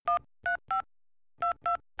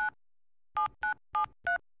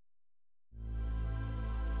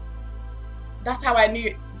That's how I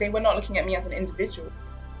knew they were not looking at me as an individual.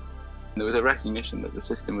 There was a recognition that the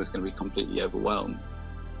system was going to be completely overwhelmed.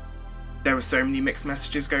 There were so many mixed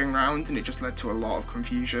messages going around, and it just led to a lot of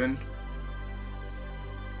confusion.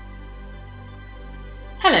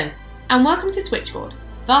 Hello, and welcome to Switchboard,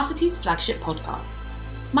 Varsity's flagship podcast.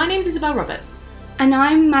 My name's Isabel Roberts. And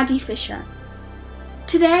I'm Maddie Fisher.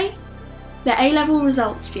 Today, the A-level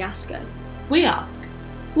results fiasco. We ask,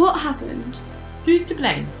 What happened? who's to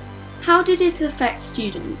blame? How did it affect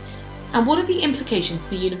students? And what are the implications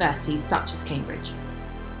for universities such as Cambridge?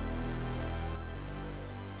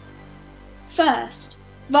 First,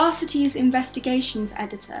 Varsity's investigations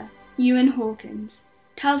editor, Ewan Hawkins,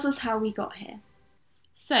 tells us how we got here.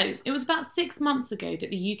 So, it was about 6 months ago that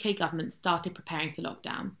the UK government started preparing for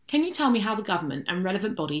lockdown. Can you tell me how the government and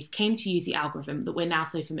relevant bodies came to use the algorithm that we're now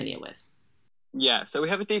so familiar with? Yeah, so we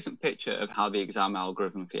have a decent picture of how the exam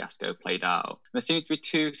algorithm fiasco played out. There seems to be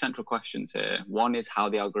two central questions here. One is how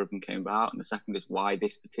the algorithm came about, and the second is why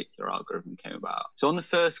this particular algorithm came about. So on the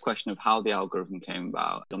first question of how the algorithm came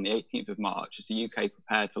about, on the 18th of March, as the UK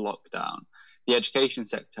prepared for lockdown, the Education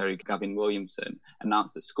Secretary, Gavin Williamson,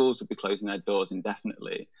 announced that schools would be closing their doors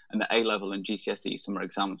indefinitely and that A-level and GCSE summer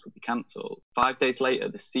exams would be cancelled. 5 days later,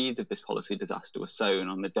 the seeds of this policy disaster were sown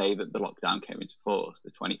on the day that the lockdown came into force,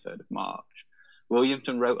 the 23rd of March.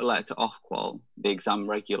 Williamson wrote a letter to Ofqual, the exam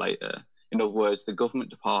regulator, in other words, the government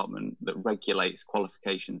department that regulates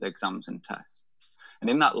qualifications, exams and tests. And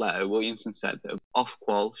in that letter, Williamson said that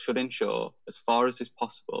Ofqual should ensure, as far as is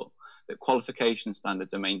possible, that qualification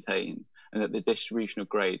standards are maintained and that the distribution of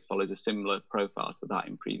grades follows a similar profile to that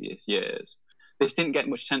in previous years. This didn't get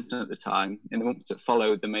much attention at the time. In the months that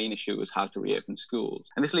followed, the main issue was how to reopen schools.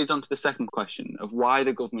 And this leads on to the second question of why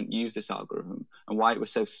the government used this algorithm and why it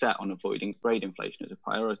was so set on avoiding grade inflation as a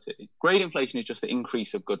priority. Grade inflation is just the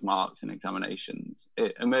increase of good marks in examinations.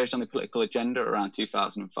 It emerged on the political agenda around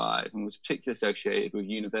 2005 and was particularly associated with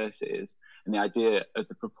universities and the idea of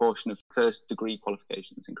the proportion of first degree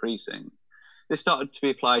qualifications increasing. This started to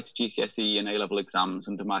be applied to GCSE and A-level exams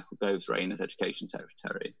under Michael Gove's reign as Education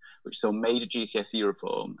Secretary, which saw major GCSE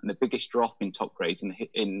reform and the biggest drop in top grades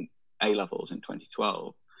in A-levels in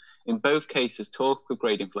 2012. In both cases, talk of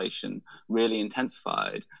grade inflation really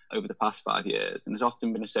intensified over the past 5 years and has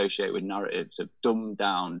often been associated with narratives of dumbed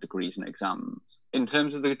down degrees and exams. In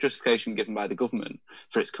terms of the justification given by the government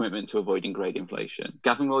for its commitment to avoiding grade inflation,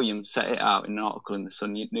 Gavin Williams set it out in an article in the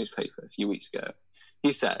Sun newspaper a few weeks ago.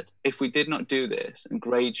 He said, if we did not do this and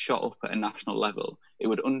grades shot up at a national level, it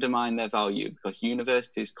would undermine their value because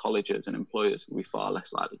universities, colleges and employers would be far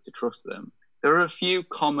less likely to trust them. There are a few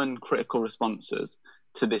common critical responses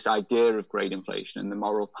to this idea of grade inflation and the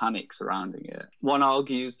moral panic surrounding it. One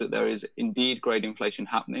argues that there is indeed grade inflation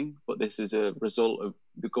happening, but this is a result of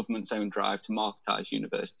the government's own drive to marketise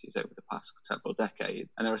universities over the past several decades.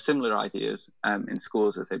 And there are similar ideas in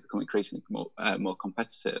schools as they become increasingly more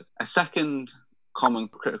competitive. A second common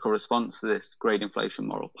critical response to this grade inflation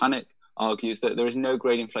moral panic argues that there is no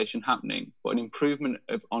grade inflation happening, but an improvement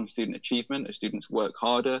on student achievement as students work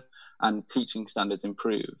harder and teaching standards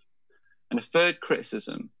improve. And a third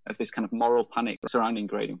criticism of this kind of moral panic surrounding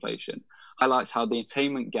grade inflation highlights how the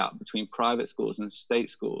attainment gap between private schools and state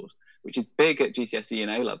schools, which is big at GCSE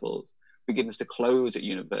and A-levels, begins to close at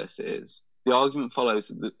universities. The argument follows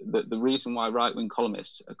that the reason why right-wing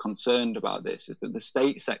columnists are concerned about this is that the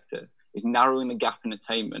state sector is narrowing the gap in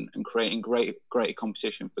attainment and creating greater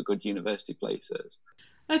competition for good university places.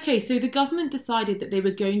 Okay, so the government decided that they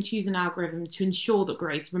were going to use an algorithm to ensure that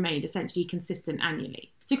grades remained essentially consistent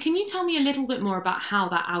annually. So can you tell me a little bit more about how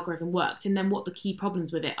that algorithm worked and then what the key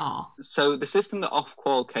problems with it are? So the system that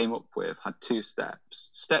Ofqual came up with had 2 steps.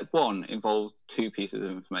 Step 1 involved 2 pieces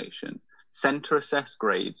of information: centre-assessed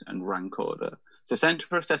grades and rank order. So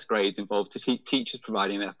centre-assessed grades involve teachers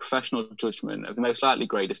providing their professional judgment of the most likely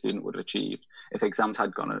grade a student would have achieved if exams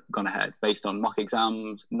had gone ahead, based on mock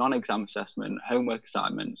exams, non-exam assessment, homework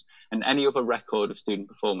assignments, and any other record of student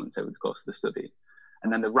performance over the course of the study.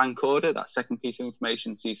 And then the rank order, that second piece of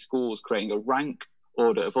information, sees schools creating a rank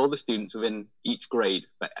order of all the students within each grade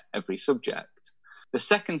for every subject. The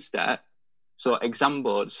second step saw exam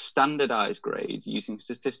boards standardise grades using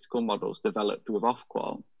statistical models developed with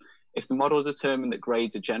Ofqual. If the model determined that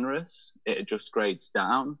grades are generous, it adjusts grades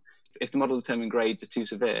down. If the model determined grades are too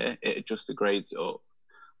severe, it adjusts the grades up.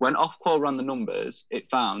 When Ofqual ran the numbers, it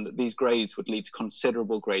found that these grades would lead to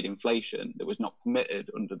considerable grade inflation that was not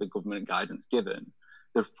permitted under the government guidance given.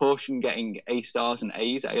 The proportion getting A stars and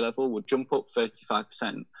A's at A-level would jump up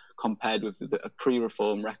 35% compared with a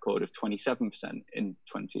pre-reform record of 27% in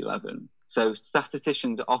 2011. So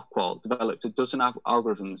statisticians at Ofqual developed a dozen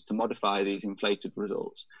algorithms to modify these inflated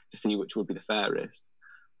results to see which would be the fairest.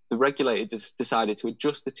 The regulator decided to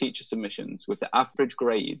adjust the teacher submissions with the average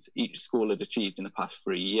grades each school had achieved in the past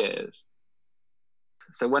 3 years.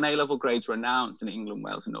 So when A-level grades were announced in England,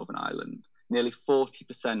 Wales and Northern Ireland, nearly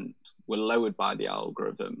 40% were lowered by the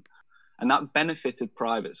algorithm. And that benefited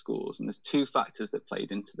private schools. And there's two factors that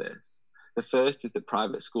played into this. The first is that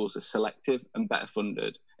private schools are selective and better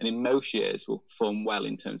funded, and in most years will perform well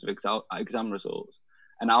in terms of exam results.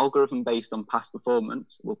 An algorithm based on past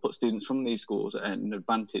performance will put students from these schools at an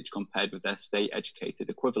advantage compared with their state-educated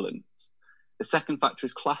equivalents. The second factor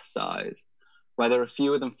is class size. Where there are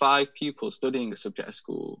fewer than 5 pupils studying a subject at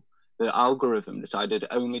school, the algorithm decided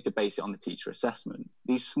only to base it on the teacher assessment.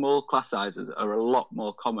 These small class sizes are a lot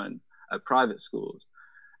more common at private schools.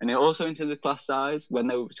 And also in terms of class size, when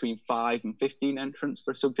there were between 5 and 15 entrants for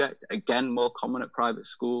a subject, again, more common at private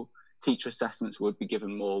school, teacher assessments would be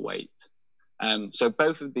given more weight. So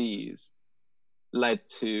both of these led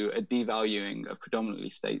to a devaluing of predominantly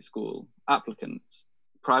state school applicants.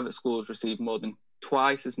 Private schools received more than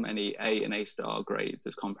twice as many A and A-star grades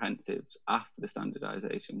as comprehensives after the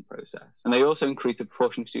standardisation process. And they also increased the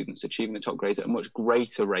proportion of students achieving the top grades at a much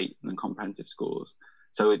greater rate than comprehensive schools.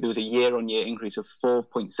 So there was a year-on-year increase of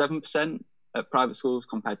 4.7% at private schools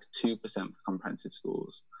compared to 2% for comprehensive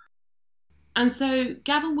schools. And so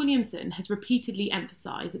Gavin Williamson has repeatedly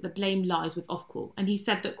emphasised that the blame lies with Ofqual, and he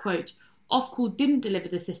said that, quote, Ofqual didn't deliver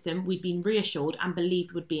the system we'd been reassured and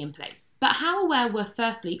believed would be in place. But how aware were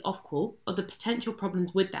firstly Ofqual of the potential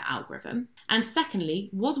problems with their algorithm? And secondly,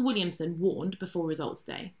 was Williamson warned before results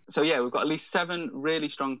day? So yeah, we've got at least 7 really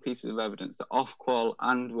strong pieces of evidence that Ofqual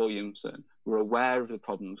and Williamson were aware of the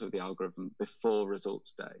problems with the algorithm before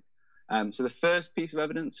results day. So the first piece of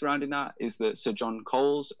evidence surrounding that is that Sir John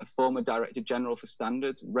Coles, a former Director General for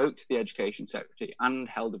Standards, wrote to the Education Secretary and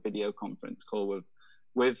held a video conference call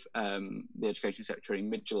with the Education Secretary in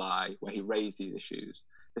mid-July, where he raised these issues.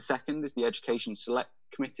 The second is the Education Select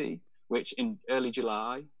Committee, which in early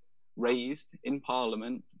July raised in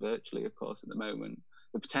Parliament, virtually of course at the moment,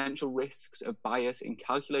 the potential risks of bias in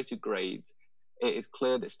calculated grades. It is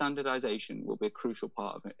clear that standardisation will be a crucial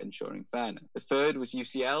part of ensuring fairness. The third was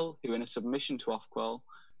UCL, who in a submission to Ofqual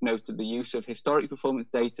noted the use of historic performance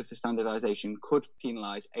data for standardisation could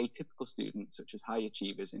penalise atypical students, such as high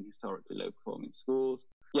achievers in historically low-performing schools.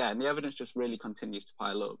 Yeah, and the evidence just really continues to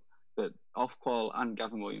pile up that Ofqual and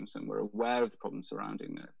Gavin Williamson were aware of the problems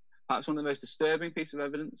surrounding it. Perhaps one of the most disturbing pieces of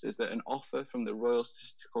evidence is that an offer from the Royal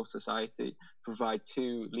Statistical Society to provide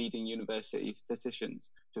 2 leading university statisticians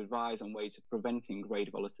to advise on ways of preventing grade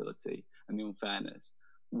volatility and the unfairness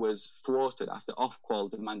was thwarted after Ofqual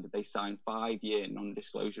demanded they sign 5-year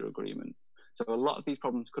non-disclosure agreements. So a lot of these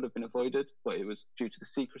problems could have been avoided, but it was due to the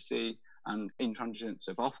secrecy and intransigence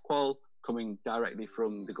of Ofqual coming directly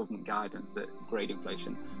from the government guidance that grade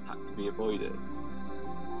inflation had to be avoided.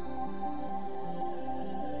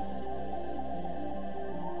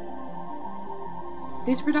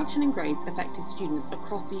 This reduction in grades affected students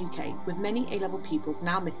across the UK, with many A-level pupils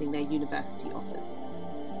now missing their university offers.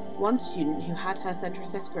 One student who had her centre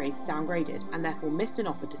assessed grades downgraded and therefore missed an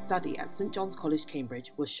offer to study at St John's College,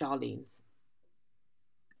 Cambridge, was Charlene.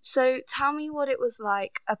 So tell me what it was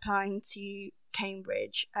like applying to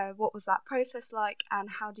Cambridge. What was that process like, and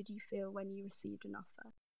how did you feel when you received an offer?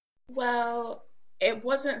 Well, it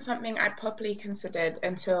wasn't something I properly considered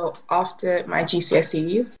until after my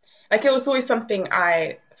GCSEs. Like, it was always something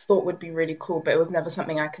I thought would be really cool, but it was never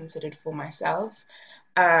something I considered for myself.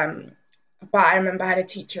 But I remember I had a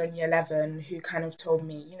teacher in year 11 who kind of told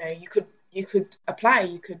me, you know, you could apply,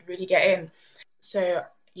 you could really get in. So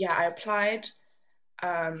yeah, I applied,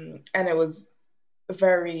 and it was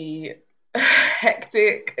very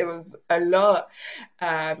hectic. It was a lot.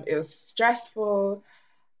 It was stressful.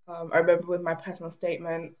 I remember with my personal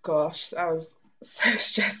statement, gosh, that was so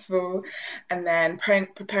stressful. And then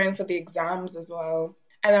preparing for the exams as well.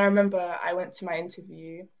 And then I remember I went to my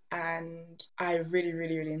interview and I really,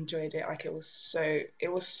 really, really enjoyed it. Like, it was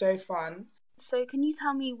so fun. So can you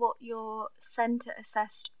tell me what your centre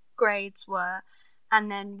assessed grades were,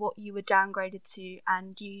 and then what you were downgraded to,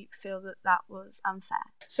 and do you feel that that was unfair?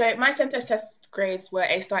 So my centre assessed grades were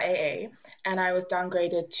A-star AA, and I was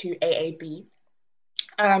downgraded to AAB,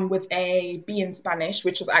 with a B in Spanish,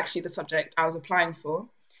 which was actually the subject I was applying for.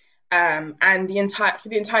 And for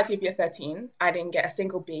the entirety of year 13, I didn't get a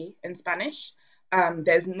single B in Spanish.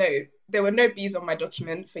 There were no B's on my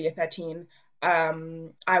document for year 13.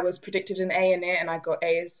 I was predicted an A in it, and I got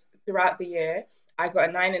A's throughout the year. I got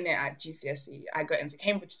a 9 in it at GCSE. I got into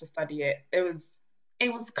Cambridge to study it. It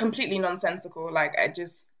was completely nonsensical. Like,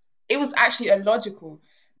 it it was actually illogical.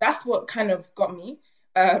 That's what kind of got me,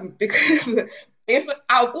 because if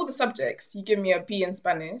out of all the subjects you give me a B in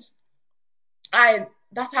Spanish,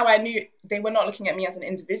 that's how I knew they were not looking at me as an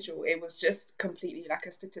individual. It was just completely like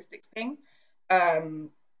a statistics thing. I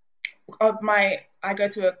go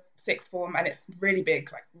to a sixth form and it's really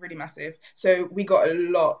big, like really massive. So we got a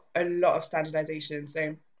lot of standardization.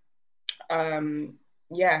 So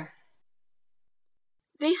yeah.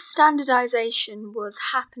 This standardization was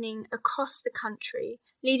happening across the country,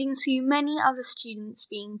 leading to many other students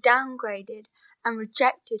being downgraded and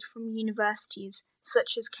rejected from universities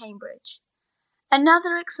such as Cambridge.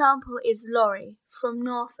 Another example is Laurie from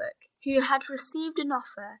Norfolk, who had received an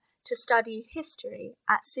offer to study history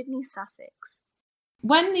at Sydney, Sussex.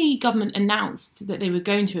 When the government announced that they were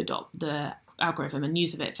going to adopt the algorithm and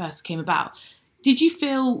news of it first came about, did you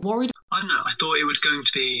feel worried? I don't know. I thought it was going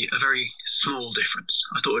to be a very small difference.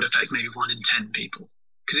 I thought it would affect maybe 1 in 10 people.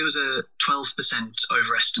 Because it was a 12%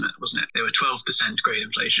 overestimate, wasn't it? There were 12% grade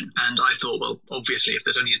inflation. And I thought, well, obviously, if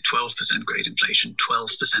there's only a 12% grade inflation,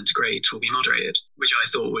 12% grades will be moderated, which I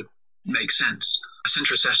thought would make sense.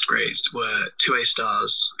 Centre assessed grades were 2 A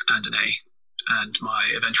stars and an A, and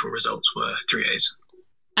my eventual results were 3 A's.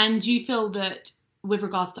 And do you feel that, with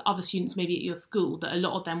regards to other students maybe at your school, that a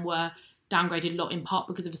lot of them were downgraded a lot in part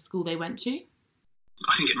because of the school they went to?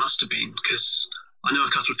 I think it must have been, because I know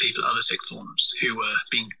a couple of people at other sixth forms who were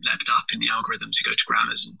being leapt up in the algorithms who go to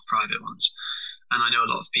grammars and private ones. And I know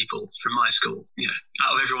a lot of people from my school,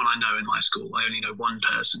 out of everyone I know in my school, I only know one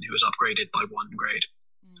person who was upgraded by 1 grade,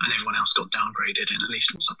 and everyone else got downgraded in at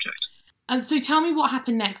least one subject. So tell me what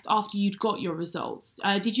happened next after you'd got your results.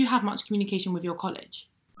 Did you have much communication with your college?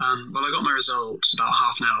 Well, I got my results about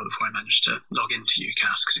half an hour before I managed to log into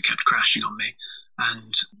UCAS because it kept crashing on me.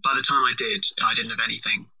 And by the time I didn't have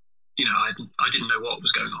anything. I didn't know what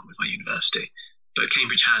was going on with my university. But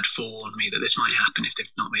Cambridge had forewarned me that this might happen if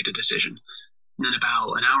they've not made a decision. And then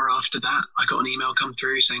about an hour after that, I got an email come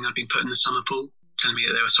through saying I'd been put in the summer pool, telling me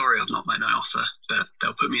that they were sorry I'd not made my offer, but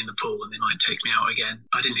they'll put me in the pool and they might take me out again.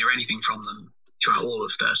 I didn't hear anything from them throughout all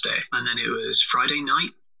of Thursday. And then it was Friday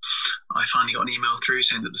night. I finally got an email through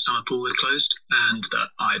saying that the summer pool had closed and that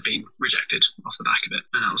I had been rejected off the back of it.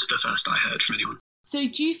 And that was the first I heard from anyone. So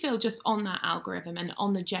do you feel, just on that algorithm and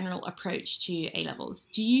on the general approach to A-levels,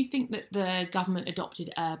 do you think that the government adopted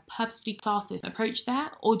a purposefully classist approach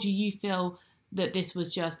there, or do you feel that this was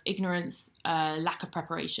just ignorance, lack of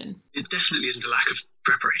preparation? It definitely isn't a lack of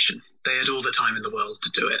preparation. They had all the time in the world to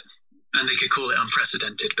do it. And they could call it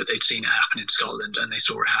unprecedented, but they'd seen it happen in Scotland and they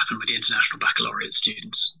saw it happen with the International Baccalaureate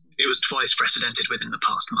students. It was twice precedented within the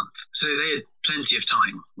past month. So they had plenty of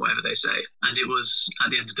time, whatever they say. And it was,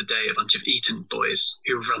 at the end of the day, a bunch of Eton boys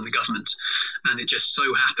who run the government. And it just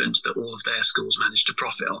so happened that all of their schools managed to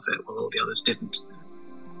profit off it while all the others didn't.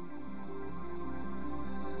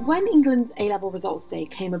 When England's A-level results day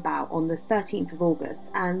came about on the 13th of August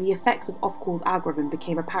and the effects of Ofqual's algorithm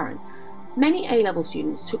became apparent, many A-level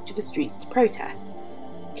students took to the streets to protest.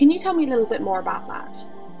 Can you tell me a little bit more about that?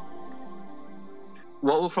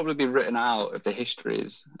 What will probably be written out of the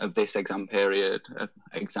histories of this exam period, of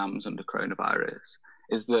exams under coronavirus,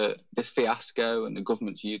 is that this fiasco and the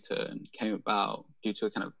government's U-turn came about due to a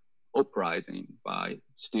kind of uprising by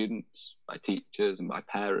students, by teachers and by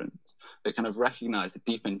parents that kind of recognised the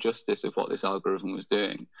deep injustice of what this algorithm was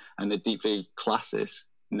doing and the deeply classist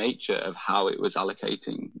nature of how it was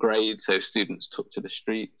allocating grades. So students took to the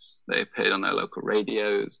streets, they appeared on their local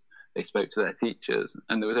radios, they spoke to their teachers,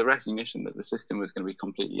 and there was a recognition that the system was going to be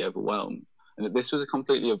completely overwhelmed and that this was a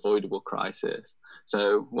completely avoidable crisis.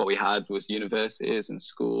 So what we had was universities and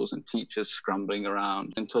schools and teachers scrambling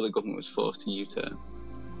around until the government was forced to U-turn.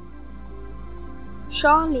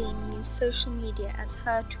 Charlene used social media as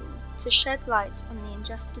her tool to shed light on the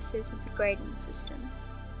injustices of the grading system.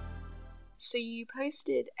 So you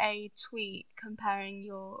posted a tweet comparing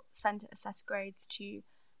your centre assessed grades to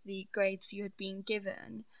the grades you had been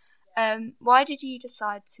given. Why did you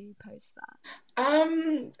decide to post that?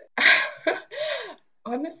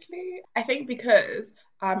 Honestly, I think because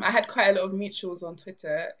I had quite a lot of mutuals on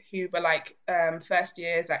Twitter who were like first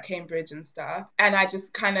years at Cambridge and stuff, and I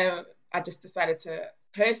just decided to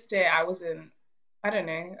post it. I don't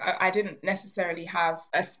know. I didn't necessarily have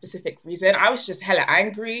a specific reason. I was just hella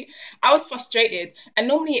angry. I was frustrated. And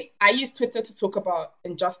normally I use Twitter to talk about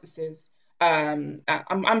injustices. I'm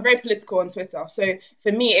very political on Twitter. So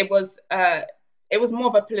for me, it was more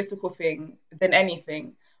of a political thing than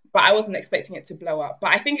anything. But I wasn't expecting it to blow up.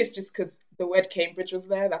 But I think it's just because the word Cambridge was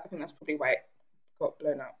there. I think that's probably why it got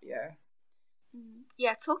blown up. Yeah.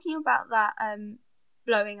 Yeah, talking about that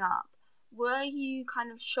blowing up, Were you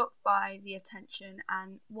kind of shocked by the attention,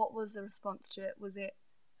 and what was the response to it? Was it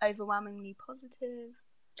overwhelmingly positive?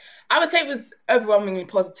 I would say it was overwhelmingly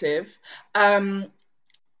positive.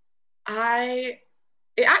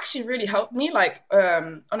 It actually really helped me, like,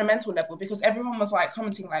 on a mental level, because everyone was like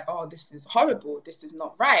commenting like, oh, this is horrible, this is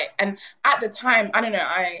not right. And at the time, I don't know,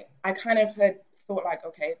 I kind of had thought like,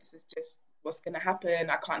 okay, this is just what's going to happen,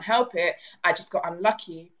 I can't help it, I just got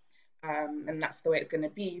unlucky, and that's the way it's going to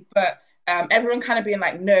be. But everyone kind of being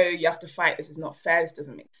like, no, you have to fight, this is not fair, this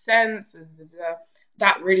doesn't make sense,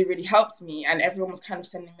 that really, really helped me. And everyone was kind of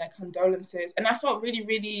sending their condolences, and I felt really,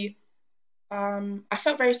 really I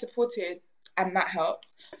felt very supported, and that helped.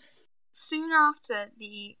 Soon after,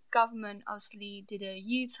 the government obviously did a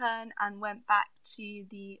U-turn and went back to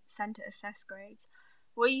the centre assessed grades.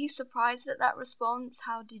 Were you surprised at that response?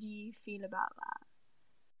 How did you feel about that?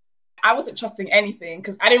 I wasn't trusting anything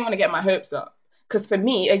because I didn't want to get my hopes up. Because for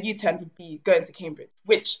me, a U-turn would be going to Cambridge,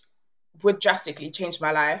 which would drastically change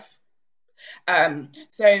my life. Yeah,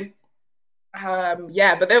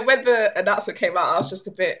 but then when the announcement came out, I was just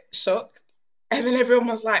a bit shocked. And then everyone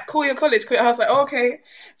was like, call your college. I was like, oh, okay.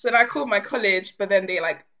 So then I called my college, but then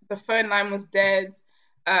the phone line was dead.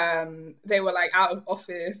 They were like out of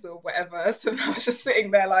office or whatever. So I was just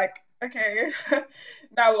sitting there like, okay,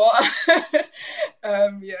 now what?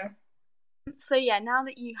 Yeah. So yeah, now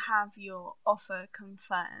that you have your offer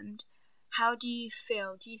confirmed, how do you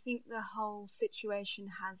feel? Do you think the whole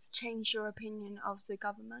situation has changed your opinion of the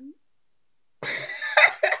government?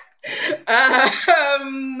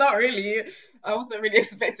 Not really. I wasn't really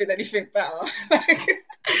expecting anything better.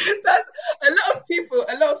 That a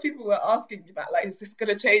lot of people were asking me that, like, is this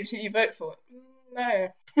gonna change who you vote for? No,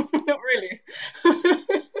 not really.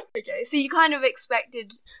 Okay, so you kind of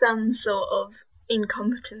expected some sort of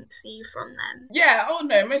incompetency from them. Yeah, oh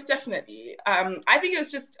no, most definitely. I think it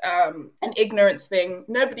was just an ignorance thing.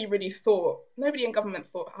 Nobody in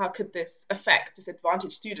government thought, how could this affect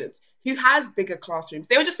disadvantaged students who has bigger classrooms?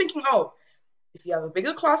 They were just thinking, oh, if you have a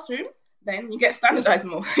bigger classroom, then you get standardized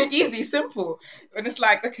more. Easy, simple. And it's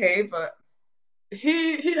like, okay, but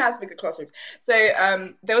who has bigger classrooms? So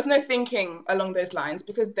there was no thinking along those lines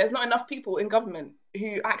because there's not enough people in government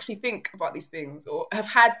who actually think about these things or have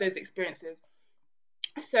had those experiences.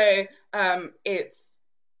 So it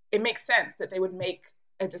makes sense that they would make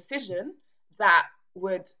a decision that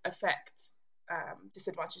would affect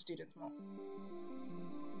disadvantaged students more.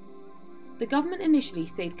 The government initially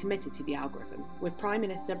stayed committed to the algorithm, with Prime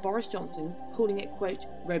Minister Boris Johnson calling it, quote,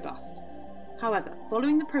 robust. However,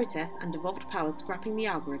 following the protests and devolved powers scrapping the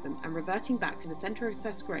algorithm and reverting back to the centre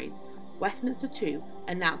assessed grades, Westminster 2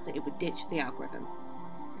 announced that it would ditch the algorithm.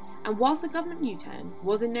 And whilst the government U-turn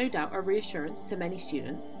was in no doubt a reassurance to many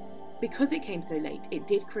students, because it came so late, it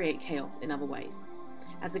did create chaos in other ways,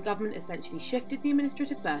 as the government essentially shifted the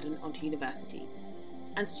administrative burden onto universities,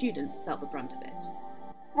 and students felt the brunt of it.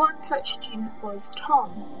 One such student was Tom,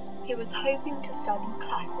 who was hoping to study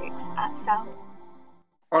classics at South.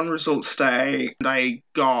 On results day, I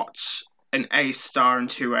got an A star and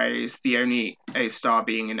 2 A's, the only A star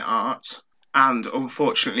being in art. And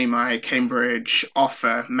unfortunately, my Cambridge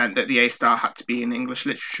offer meant that the A star had to be in English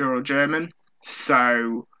literature or German.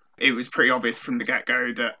 So it was pretty obvious from the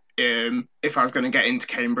get-go that if I was going to get into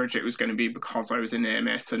Cambridge, it was going to be because I was a near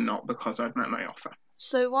miss and not because I'd met my offer.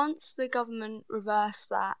 So once the government reversed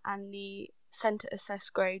that and the centre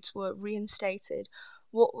assessed grades were reinstated,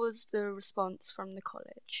 what was the response from the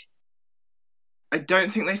college? I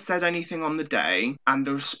don't think they said anything on the day, and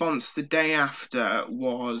the response the day after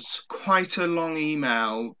was quite a long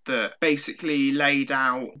email that basically laid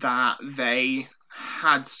out that they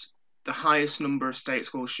had the highest number of state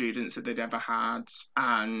school students that they'd ever had,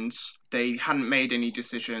 and they hadn't made any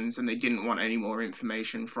decisions, and they didn't want any more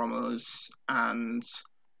information from us, and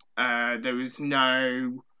there was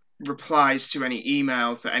no replies to any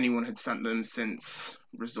emails that anyone had sent them since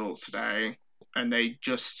results day, and they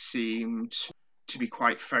just seemed to be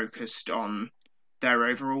quite focused on their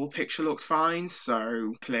overall picture looked fine,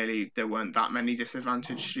 so clearly there weren't that many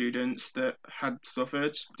disadvantaged students that had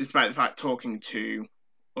suffered, despite the fact talking to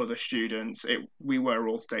other students, we were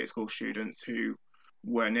all state school students who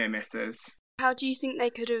were near misses. How do you think they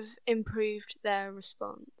could have improved their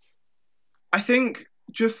response? I think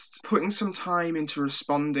just putting some time into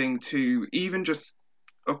responding to even just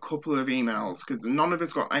a couple of emails, because none of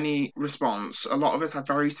us got any response. A lot of us had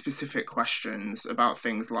very specific questions about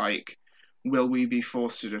things like, will we be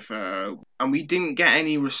forced to defer? And we didn't get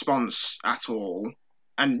any response at all.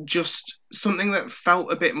 And just something that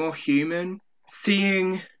felt a bit more human.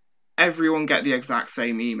 Seeing everyone get the exact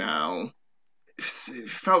same email, it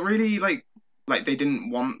felt really Like, they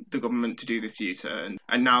didn't want the government to do this U-turn,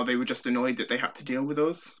 and now they were just annoyed that they had to deal with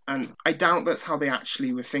us. And I doubt that's how they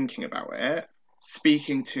actually were thinking about it.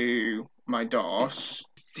 Speaking to my DOS,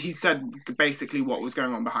 he said basically what was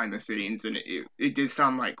going on behind the scenes, and it did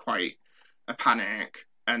sound like quite a panic,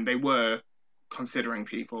 and they were considering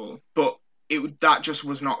people, but that just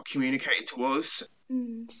was not communicated to us.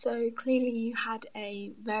 So clearly you had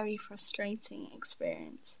a very frustrating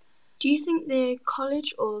experience. Do you think the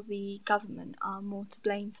college or the government are more to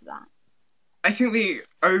blame for that? I think the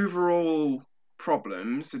overall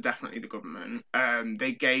problems are definitely the government. I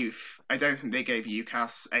don't think they gave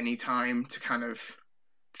UCAS any time to kind of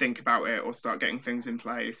think about it or start getting things in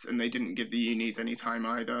place, and they didn't give the unis any time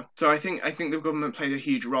either. So I think the government played a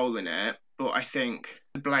huge role in it, but I think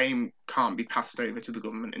the blame can't be passed over to the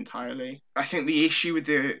government entirely. I think the issue with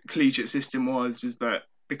the collegiate system was that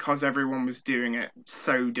because everyone was doing it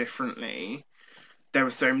so differently, there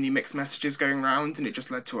were so many mixed messages going around, and it just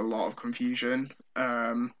led to a lot of confusion.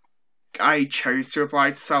 I chose to apply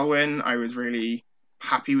to Selwyn. I was really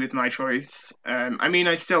happy with my choice.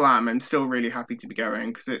 I still am. I'm still really happy to be going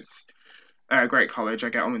because it's a great college. I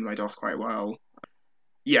get on with my DOS quite well.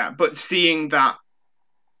 Yeah, but seeing that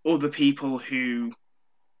other people who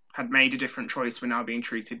had made a different choice were now being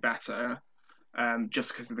treated better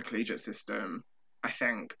just because of the collegiate system, I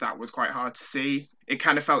think that was quite hard to see. It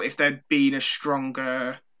kind of felt if there'd been a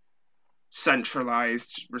stronger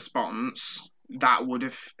centralised response, that would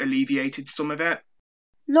have alleviated some of it.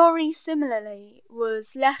 Laurie, similarly,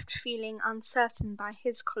 was left feeling uncertain by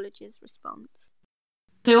his college's response.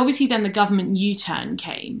 So obviously then the government U-turn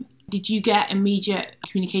came. Did you get immediate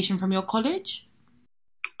communication from your college?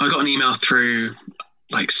 I got an email through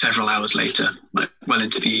several hours later, well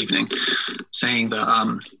into the evening, saying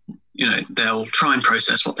that they'll try and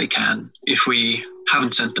process what they can. If we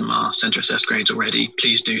haven't sent them our centre assessed grades already,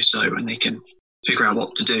 please do so, and they can figure out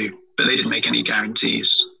what to do. But they didn't make any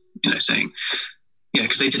guarantees, saying,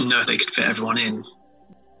 because they didn't know if they could fit everyone in.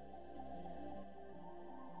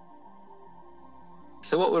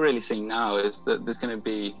 So what we're really seeing now is that there's going to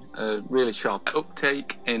be a really sharp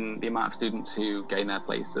uptake in the amount of students who gain their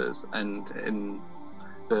places, and in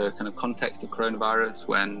the kind of context of coronavirus,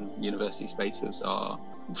 when university spaces are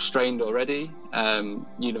strained already,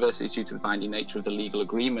 universities, due to the binding nature of the legal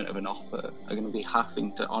agreement of an offer, are going to be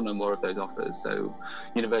having to honour more of those offers. So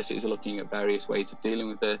universities are looking at various ways of dealing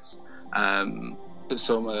with this.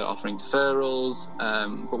 Some are offering deferrals,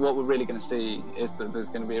 but what we're really going to see is that there's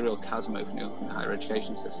going to be a real chasm opening up in the higher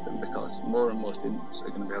education system, because more and more students are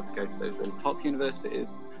going to be able to go to those really top universities,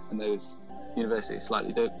 and those universities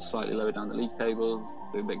slightly lower down the league tables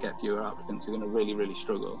that get fewer applicants are going to really, really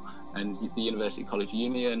struggle. And the University College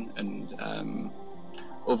Union and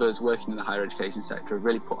others working in the higher education sector have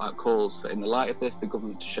really put out calls for, in the light of this, the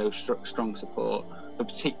government to show strong support for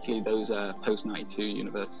particularly those post-92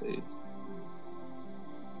 universities.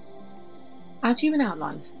 As Ewan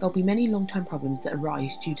outlines, there'll be many long-term problems that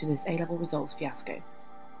arise due to this A-level results fiasco.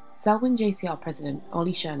 Selwyn JCR President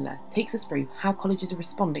Ollie Schernler takes us through how colleges are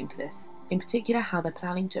responding to this, in particular how they're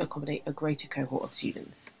planning to accommodate a greater cohort of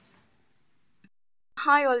students.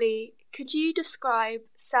 Hi Ollie, could you describe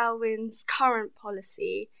Selwyn's current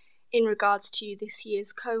policy in regards to this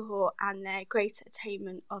year's cohort and their greater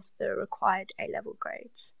attainment of the required A-level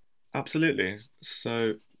grades? Absolutely.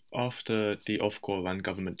 So after the Ofqual and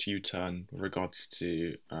government U-turn with regards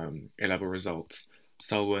to A-level results,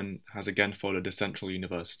 Selwyn has again followed a central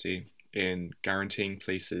university in guaranteeing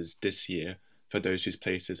places this year for those whose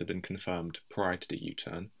places have been confirmed prior to the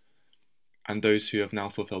U-turn, and those who have now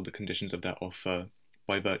fulfilled the conditions of their offer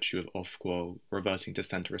by virtue of Ofqual reverting to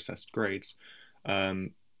centre assessed grades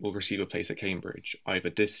will receive a place at Cambridge either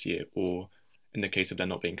this year or, in the case of there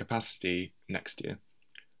not being capacity, next year.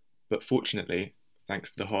 But fortunately, thanks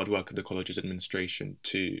to the hard work of the college's administration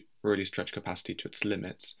to really stretch capacity to its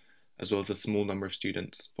limits, as well as a small number of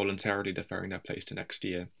students voluntarily deferring their place to next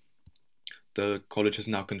year, the college has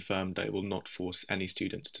now confirmed that it will not force any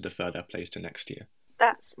students to defer their place to next year.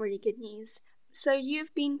 That's really good news. So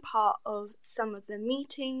you've been part of some of the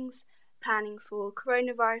meetings, planning for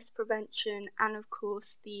coronavirus prevention, and of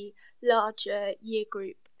course the larger year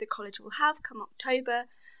group the college will have come October.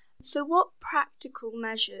 So what practical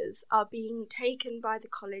measures are being taken by the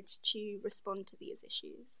college to respond to these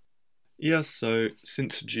issues? Yes, so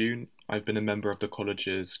since June, I've been a member of the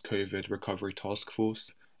college's COVID recovery task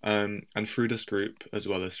force. And through this group, as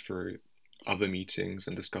well as through other meetings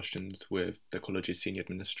and discussions with the college's senior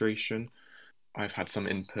administration, I've had some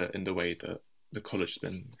input in the way that the college has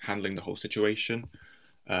been handling the whole situation,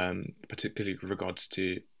 particularly with regards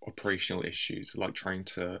to operational issues like trying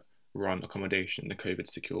to run accommodation in a COVID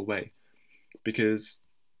secure way. because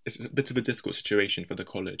it's a bit of a difficult situation for the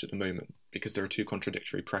college at the moment because there are two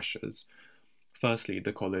contradictory pressures. Firstly,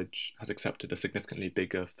 the college has accepted a significantly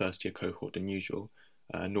bigger first-year cohort than usual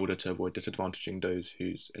in order to avoid disadvantaging those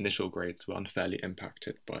whose initial grades were unfairly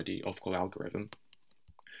impacted by the Ofqual algorithm.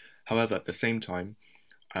 However, at the same time,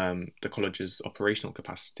 the college's operational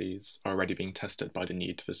capacities are already being tested by the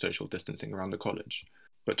need for social distancing around the college.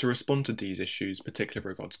 But to respond to these issues, particularly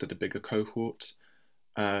with regards to the bigger cohort,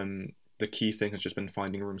 the key thing has just been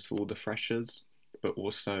finding rooms for all the freshers, but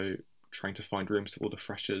also trying to find rooms for all the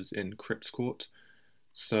freshers in Cripps Court.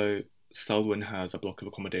 So Selwyn has a block of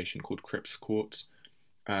accommodation called Cripps Court,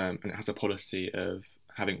 and it has a policy of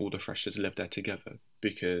having all the freshers live there together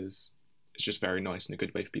because it's just very nice and a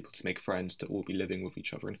good way for people to make friends to all be living with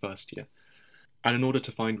each other in first year. And in order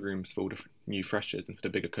to find rooms for all the new freshers and for the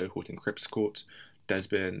bigger cohort in Cripps Court, there's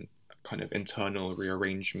been kind of internal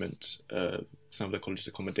rearrangement of some of the college's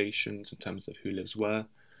accommodations in terms of who lives where.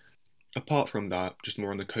 Apart from that, just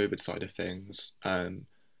more on the COVID side of things, the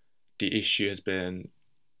issue has been,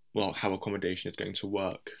 well, how accommodation is going to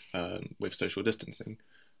work with social distancing.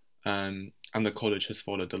 And the college has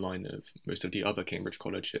followed the line of most of the other Cambridge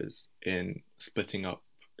colleges in splitting up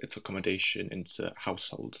its accommodation into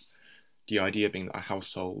households. The idea being that a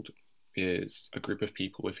household is a group of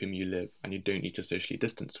people with whom you live and you don't need to socially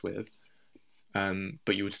distance with,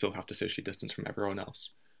 but you would still have to socially distance from everyone else.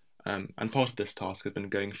 And part of this task has been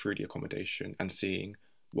going through the accommodation and seeing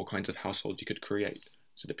what kinds of households you could create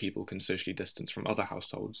so that people can socially distance from other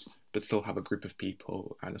households, but still have a group of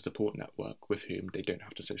people and a support network with whom they don't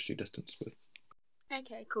have to socially distance with.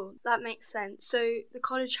 Okay, cool. That makes sense. So the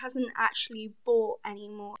college hasn't actually bought any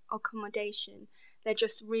more accommodation. They're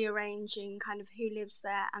just rearranging kind of who lives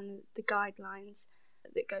there and the guidelines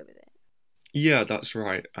that go with it. Yeah, that's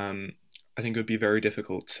right. I think it would be very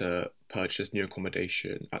difficult to purchase new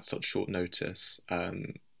accommodation at such short notice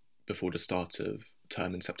before the start of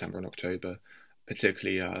term in September and October,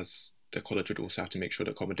 particularly as the college would also have to make sure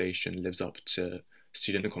that accommodation lives up to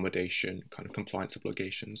student accommodation kind of compliance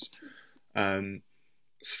obligations.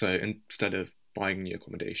 So instead of buying new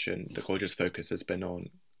accommodation, the college's focus has been on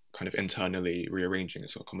kind of internally rearranging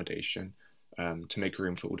its accommodation to make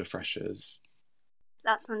room for all the freshers.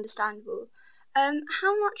 That's understandable.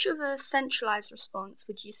 How much of a centralised response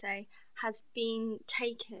would you say has been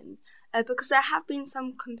taken? Because there have been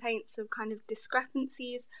some complaints of kind of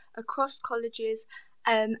discrepancies across colleges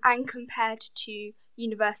and compared to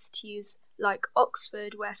universities like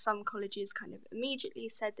Oxford, where some colleges kind of immediately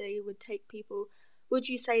said they would take people. Would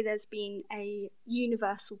you say there's been a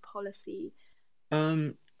universal policy?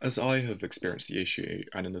 As I have experienced the issue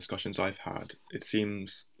and in discussions I've had, it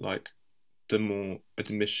seems like the more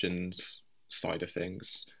admissions side of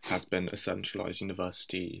things has been a centralised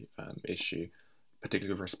university issue,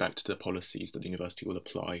 particularly with respect to the policies that the university will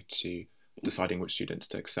apply to deciding which students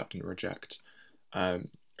to accept and reject. And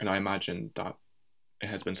I imagine that it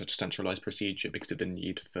has been such a centralised procedure because of the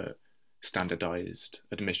need for standardised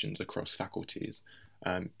admissions across faculties,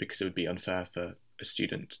 because it would be unfair for a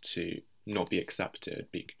student to not be accepted,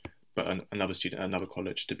 but another student at another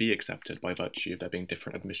college to be accepted by virtue of there being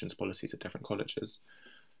different admissions policies at different colleges.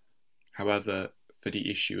 However, for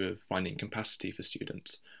the issue of finding capacity for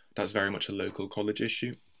students, that's very much a local college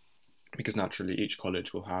issue, because naturally each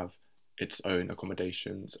college will have its own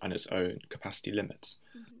accommodations and its own capacity limits.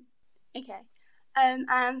 Mm-hmm. Okay.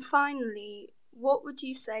 And finally, what would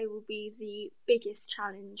you say will be the biggest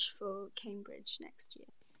challenge for Cambridge next year?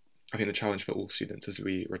 I think the challenge for all students as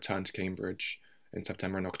we return to Cambridge in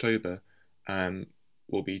September and October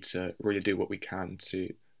will be to really do what we can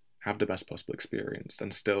to have the best possible experience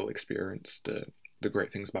and still experience the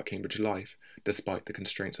great things about Cambridge life, despite the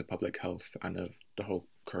constraints of public health and of the whole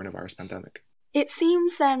coronavirus pandemic. It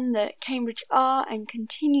seems then that Cambridge are and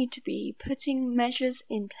continue to be putting measures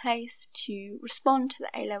in place to respond to the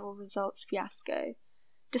A-level results fiasco.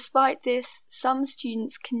 Despite this, some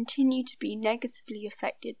students continue to be negatively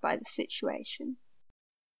affected by the situation.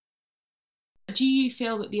 Do you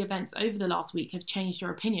feel that the events over the last week have changed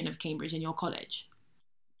your opinion of Cambridge and your college?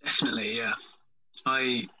 Definitely, yeah.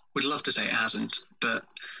 I would love to say it hasn't, but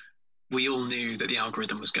we all knew that the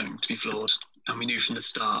algorithm was going to be flawed, and we knew from the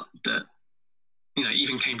start that,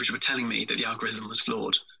 even Cambridge were telling me that the algorithm was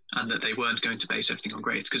flawed and that they weren't going to base everything on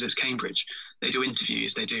grades, because it's Cambridge. They do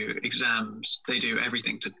interviews, they do exams, they do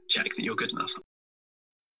everything to check that you're good enough.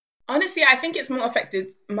 Honestly, I think it's more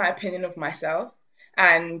affected my opinion of myself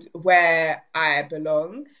and where I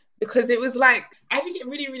belong, because it was like, I think it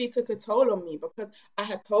really, really took a toll on me, because I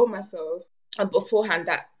had told myself beforehand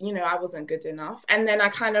that, I wasn't good enough. And then I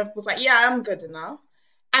kind of was like, yeah, I'm good enough.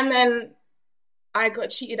 And then I got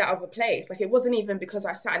cheated out of a place. Like, it wasn't even because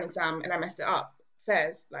I sat an exam and I messed it up.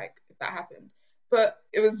 Fairs, like, if that happened. But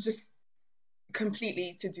it was just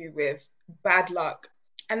completely to do with bad luck.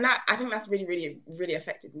 And that, I think that's really, really, really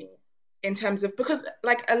affected me in terms of, because,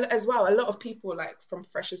 like, as well, a lot of people, like, from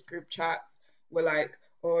freshers group chats were like,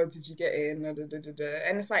 oh, did you get in?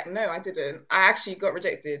 And it's like, no, I didn't. I actually got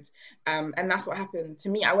rejected. And that's what happened to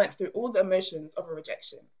me. I went through all the emotions of a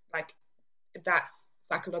rejection. Like, that's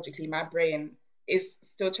psychologically, my brain is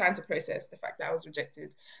still trying to process the fact that I was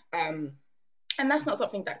rejected. And that's not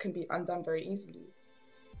something that can be undone very easily.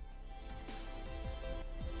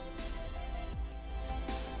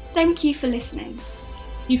 Thank you for listening.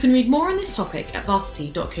 You can read more on this topic at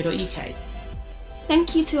varsity.co.uk.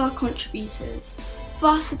 Thank you to our contributors.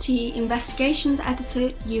 Varsity Investigations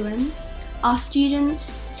Editor Ewan, our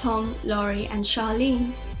students Tom, Laurie and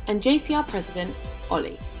Charlene, and JCR President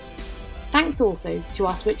Ollie. Thanks also to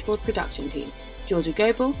our Switchboard production team, Georgia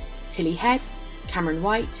Goebel, Tilly Head, Cameron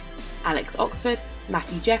White, Alex Oxford,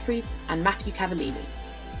 Matthew Jeffries and Matthew Cavallini.